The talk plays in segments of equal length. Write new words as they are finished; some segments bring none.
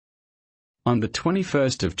On the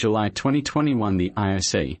 21st of July 2021, the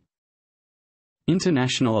IOC,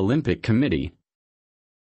 International Olympic Committee,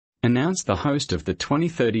 announced the host of the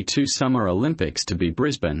 2032 Summer Olympics to be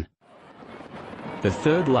Brisbane, the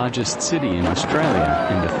third largest city in Australia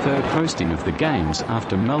and the third hosting of the Games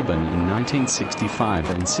after Melbourne in 1965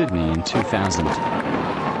 and Sydney in 2000.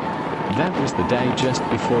 That was the day just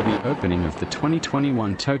before the opening of the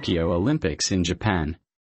 2021 Tokyo Olympics in Japan.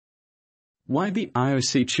 Why the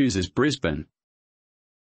IOC chooses Brisbane?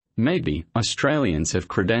 Maybe Australians have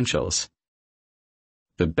credentials.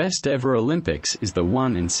 The best ever Olympics is the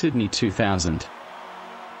one in Sydney 2000.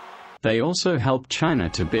 They also helped China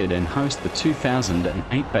to bid and host the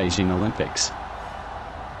 2008 Beijing Olympics.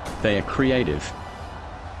 They are creative.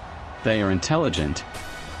 They are intelligent.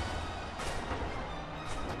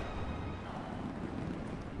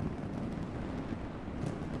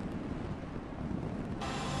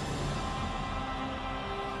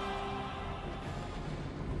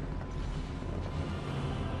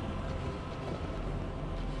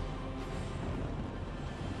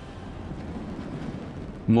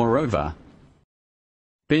 Moreover,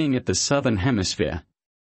 being at the southern hemisphere,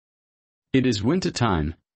 it is winter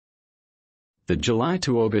time. The July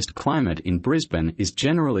to August climate in Brisbane is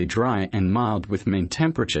generally dry and mild with mean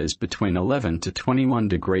temperatures between 11 to 21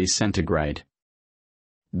 degrees centigrade.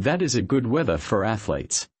 That is a good weather for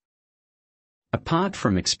athletes. Apart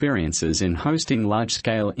from experiences in hosting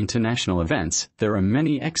large-scale international events, there are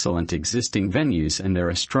many excellent existing venues and there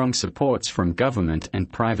are strong supports from government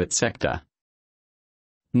and private sector.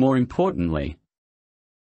 More importantly,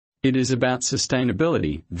 it is about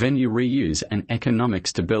sustainability, venue reuse and economic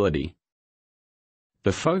stability.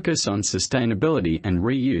 The focus on sustainability and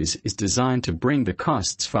reuse is designed to bring the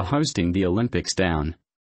costs for hosting the Olympics down.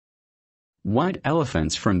 White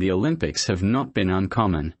elephants from the Olympics have not been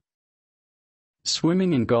uncommon.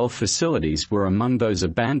 Swimming and golf facilities were among those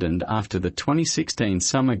abandoned after the 2016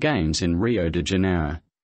 Summer Games in Rio de Janeiro.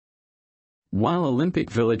 While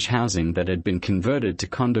Olympic Village housing that had been converted to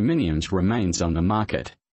condominiums remains on the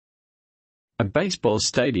market. A baseball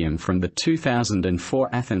stadium from the 2004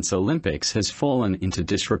 Athens Olympics has fallen into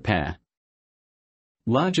disrepair.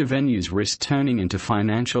 Larger venues risk turning into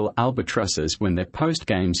financial albatrosses when their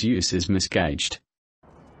post-games use is misgauged.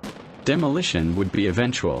 Demolition would be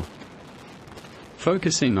eventual.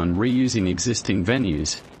 Focusing on reusing existing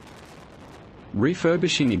venues,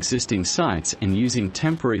 refurbishing existing sites and using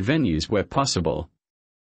temporary venues where possible.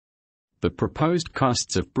 The proposed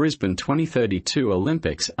costs of Brisbane 2032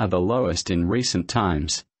 Olympics are the lowest in recent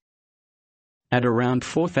times, at around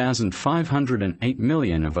 $4,508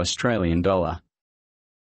 million of Australian dollar.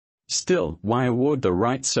 Still, why award the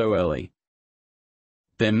right so early?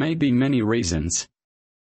 There may be many reasons.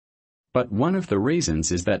 But one of the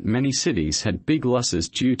reasons is that many cities had big losses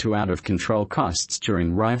due to out-of-control costs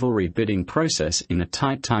during rivalry bidding process in a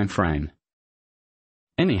tight time frame.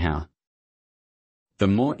 Anyhow, the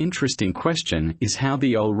more interesting question is how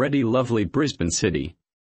the already lovely Brisbane city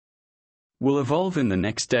will evolve in the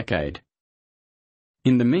next decade.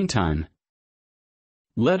 In the meantime,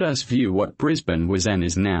 let us view what Brisbane was and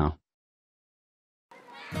is now.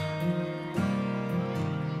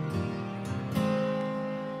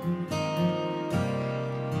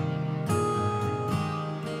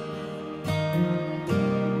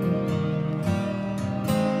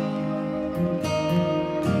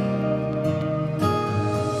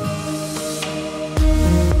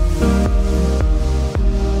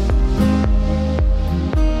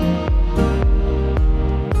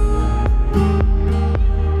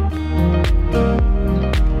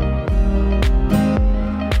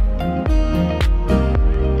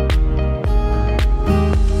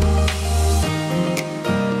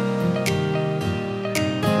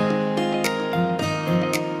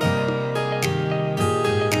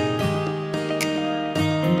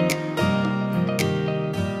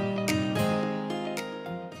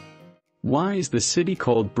 Why is the city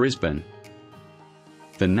called Brisbane?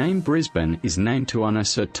 The name Brisbane is named to honour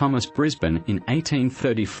Sir Thomas Brisbane in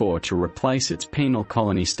 1834 to replace its penal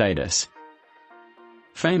colony status.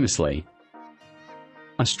 Famously,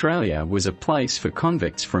 Australia was a place for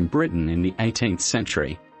convicts from Britain in the 18th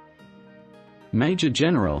century. Major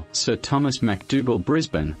General Sir Thomas MacDougall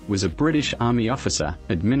Brisbane was a British Army officer,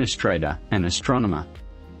 administrator, and astronomer.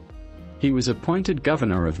 He was appointed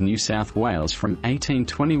Governor of New South Wales from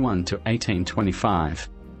 1821 to 1825.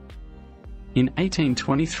 In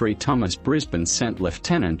 1823, Thomas Brisbane sent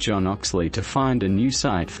Lieutenant John Oxley to find a new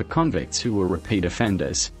site for convicts who were repeat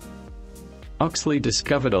offenders. Oxley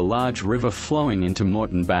discovered a large river flowing into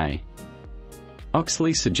Moreton Bay.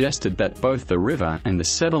 Oxley suggested that both the river and the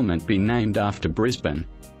settlement be named after Brisbane.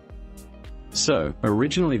 So,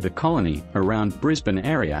 originally the colony, around Brisbane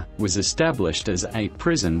area, was established as a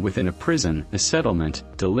prison within a prison, a settlement,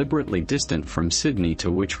 deliberately distant from Sydney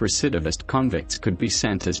to which recidivist convicts could be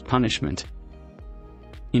sent as punishment.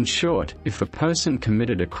 In short, if a person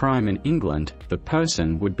committed a crime in England, the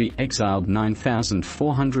person would be exiled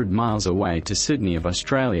 9,400 miles away to Sydney of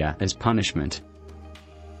Australia as punishment.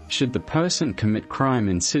 Should the person commit crime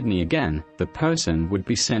in Sydney again, the person would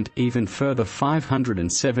be sent even further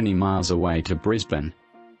 570 miles away to Brisbane.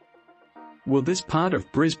 Will this part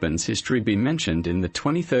of Brisbane's history be mentioned in the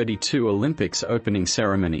 2032 Olympics opening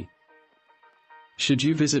ceremony? Should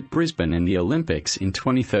you visit Brisbane in the Olympics in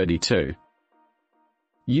 2032?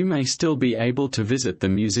 You may still be able to visit the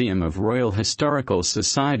Museum of Royal Historical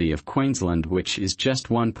Society of Queensland, which is just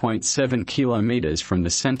 1.7 kilometres from the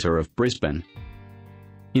centre of Brisbane.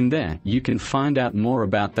 In there, you can find out more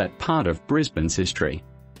about that part of Brisbane's history.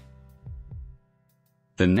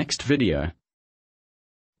 The next video.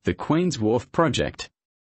 The Queen's Wharf Project.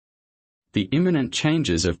 The imminent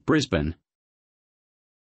changes of Brisbane.